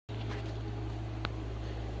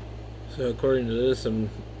So according to this, I'm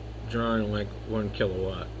drawing like 1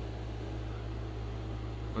 kilowatt.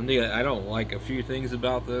 I don't like a few things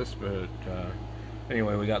about this, but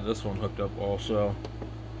anyway, we got this one hooked up also.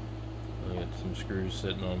 I got some screws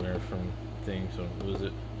sitting on there from things, so lose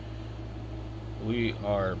it. We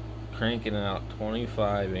are cranking out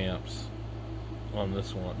 25 amps on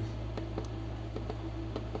this one.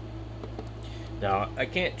 Now, I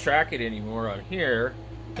can't track it anymore on here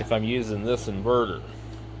if I'm using this inverter,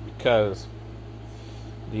 because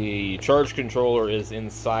the charge controller is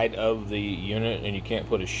inside of the unit and you can't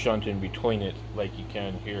put a shunt in between it like you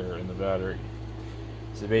can here in the battery.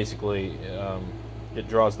 So basically, it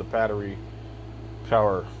draws the battery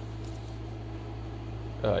power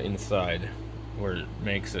inside where it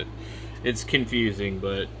makes it. It's confusing,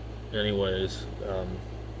 but anyways,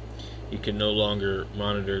 you can no longer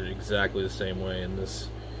monitor it exactly the same way. And this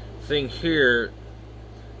thing here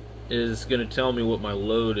is going to tell me what my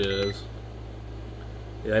load is.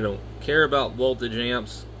 I don't care about voltage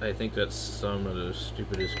amps. I think that's some of the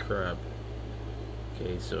stupidest crap.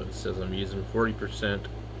 Okay, so it says I'm using 40%,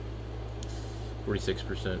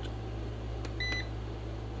 46%.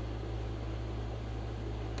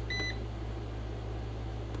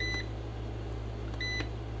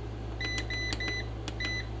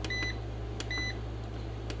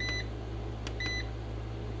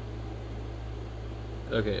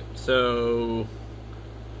 Okay, so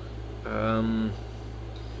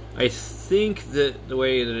I think that the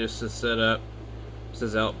way that this is set up, it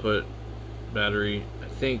says output battery. I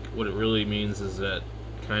think what it really means is that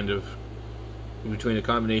kind of between the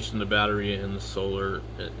combination of the battery and the solar,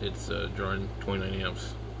 it's drawing 29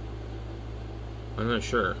 amps. I'm not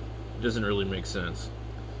sure. It doesn't really make sense.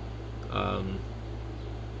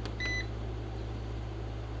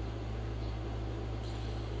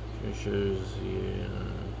 It shows the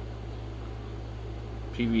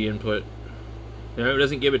PV input. Now, it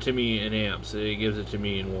doesn't give it to me in amps, it gives it to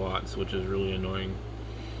me in watts, which is really annoying.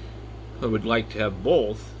 I would like to have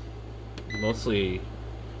both. Mostly,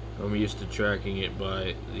 I'm used to tracking it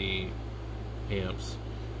by the amps.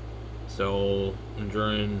 So, I'm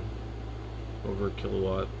drawing over a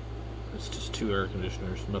kilowatt. It's just 2 air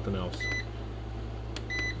conditioners, nothing else.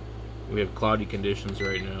 We have cloudy conditions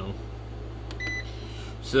right now.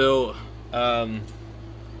 So,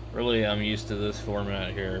 really, I'm used to this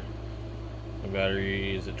format here. My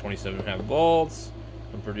battery is at 27.5 volts.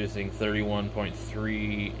 I'm producing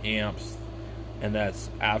 31.3 amps, and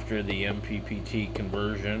that's after the MPPT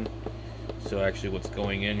conversion. So actually what's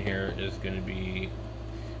going in here is going to be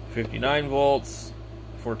 59 volts,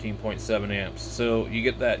 14.7 amps. So you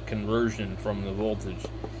get that conversion from the voltage.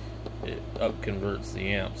 It up converts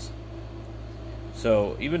the amps.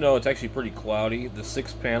 So even though it's actually pretty cloudy, the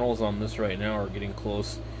 6 panels on this right now are getting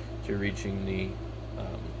close to reaching the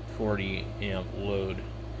 40 amp load.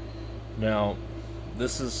 Now,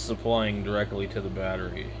 this is supplying directly to the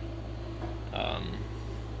battery.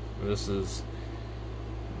 This is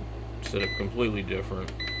set up completely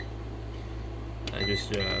different. I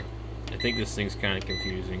think this thing's kind of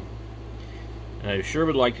confusing. And I sure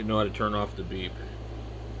would like to know how to turn off the beep.